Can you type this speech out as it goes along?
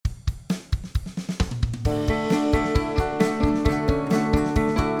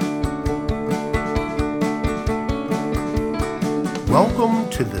Welcome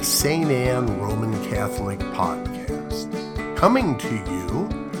to the St. Anne Roman Catholic Podcast, coming to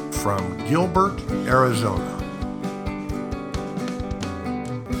you from Gilbert, Arizona.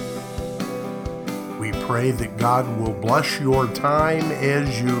 We pray that God will bless your time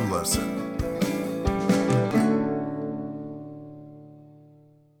as you listen.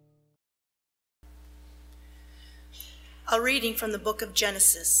 A reading from the book of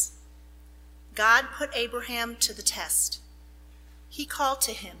Genesis. God put Abraham to the test. He called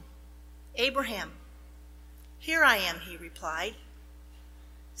to him, "Abraham." "Here I am," he replied.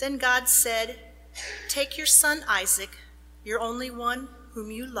 Then God said, "Take your son Isaac, your only one whom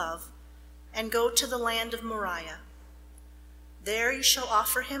you love, and go to the land of Moriah. There you shall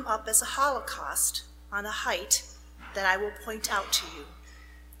offer him up as a holocaust on a height that I will point out to you."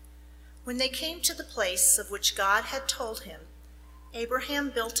 When they came to the place of which God had told him, Abraham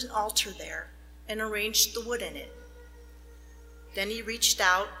built an altar there and arranged the wood in it. Then he reached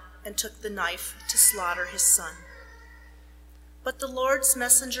out and took the knife to slaughter his son. But the Lord's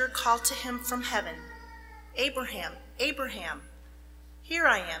messenger called to him from heaven, "Abraham, Abraham." "Here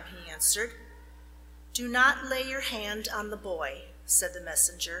I am," he answered. "Do not lay your hand on the boy," said the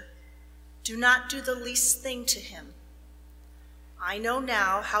messenger. "Do not do the least thing to him. I know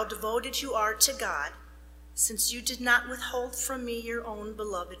now how devoted you are to God, since you did not withhold from me your own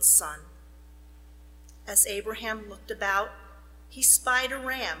beloved son." As Abraham looked about, he spied a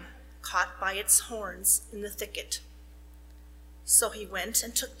ram caught by its horns in the thicket. So he went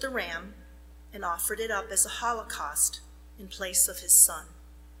and took the ram and offered it up as a holocaust in place of his son.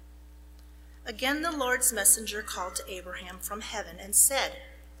 Again the Lord's messenger called to Abraham from heaven and said,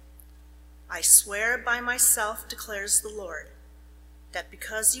 "I swear by myself, declares the Lord, that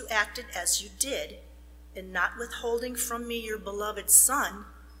because you acted as you did, in not withholding from me your beloved son,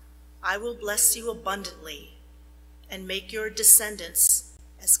 I will bless you abundantly and make your descendants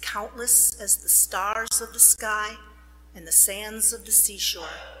as countless as the stars of the sky and the sands of the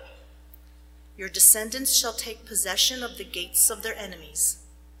seashore. Your descendants shall take possession of the gates of their enemies,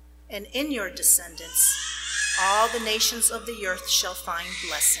 and in your descendants all the nations of the earth shall find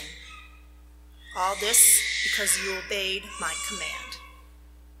blessing. All this because you obeyed my command."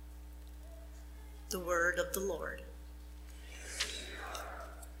 The word of the Lord.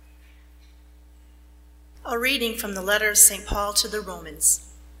 A reading from the letter of St. Paul to the Romans.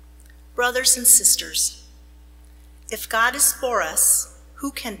 Brothers and sisters, if God is for us,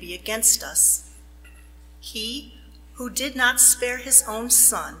 who can be against us? He who did not spare his own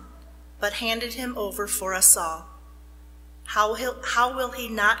son, but handed him over for us all, how will he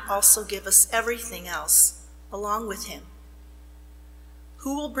not also give us everything else along with him?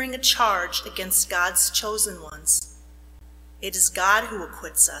 Who will bring a charge against God's chosen ones? It is God who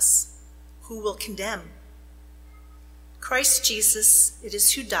acquits us. Who will condemn? Christ Jesus it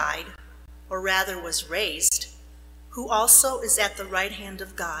is who died, or rather was raised, who also is at the right hand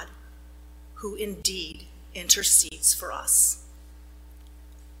of God, who indeed intercedes for us.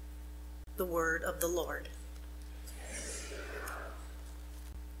 The word of the Lord.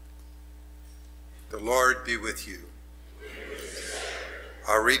 The Lord be with you.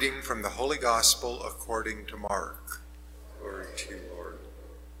 A reading from the Holy Gospel according to Mark. Glory to you, Lord.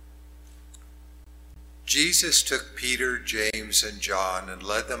 Jesus took Peter, James, and John and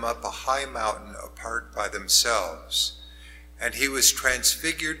led them up a high mountain apart by themselves. And he was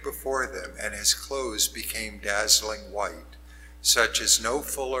transfigured before them, and his clothes became dazzling white, such as no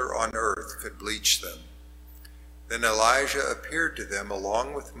fuller on earth could bleach them. Then Elijah appeared to them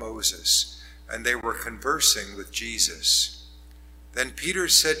along with Moses, and they were conversing with Jesus. Then Peter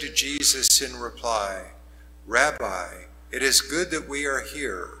said to Jesus in reply, "Rabbi, it is good that we are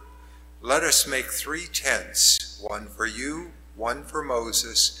here. Let us make 3 tents, one for you, one for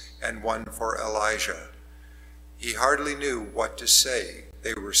Moses, and one for Elijah." He hardly knew what to say.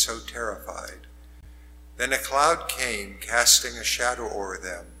 They were so terrified. Then a cloud came, casting a shadow over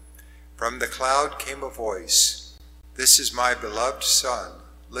them. From the cloud came a voice, "This is my beloved Son,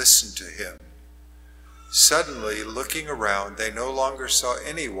 listen to him." Suddenly, looking around, they no longer saw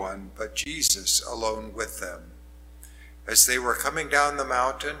anyone but Jesus alone with them. As they were coming down the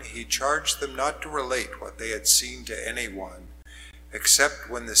mountain, he charged them not to relate what they had seen to anyone, except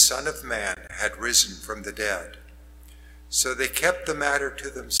when the Son of Man had risen from the dead. So they kept the matter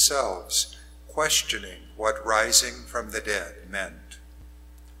to themselves, questioning what rising from the dead meant.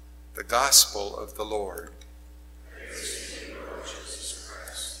 The Gospel of the Lord. Praise to you, Lord Jesus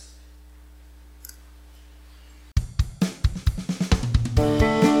Christ.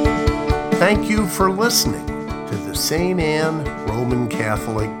 Thank you for listening to the St. Anne Roman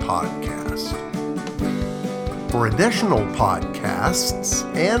Catholic Podcast. For additional podcasts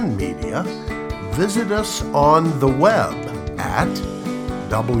and media, visit us on the web at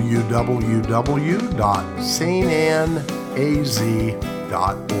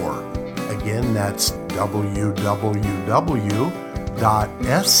www.stannaz.org. Again, that's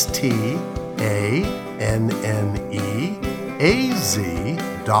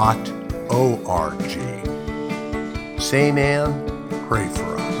St. Anne, pray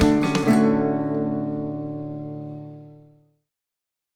for us.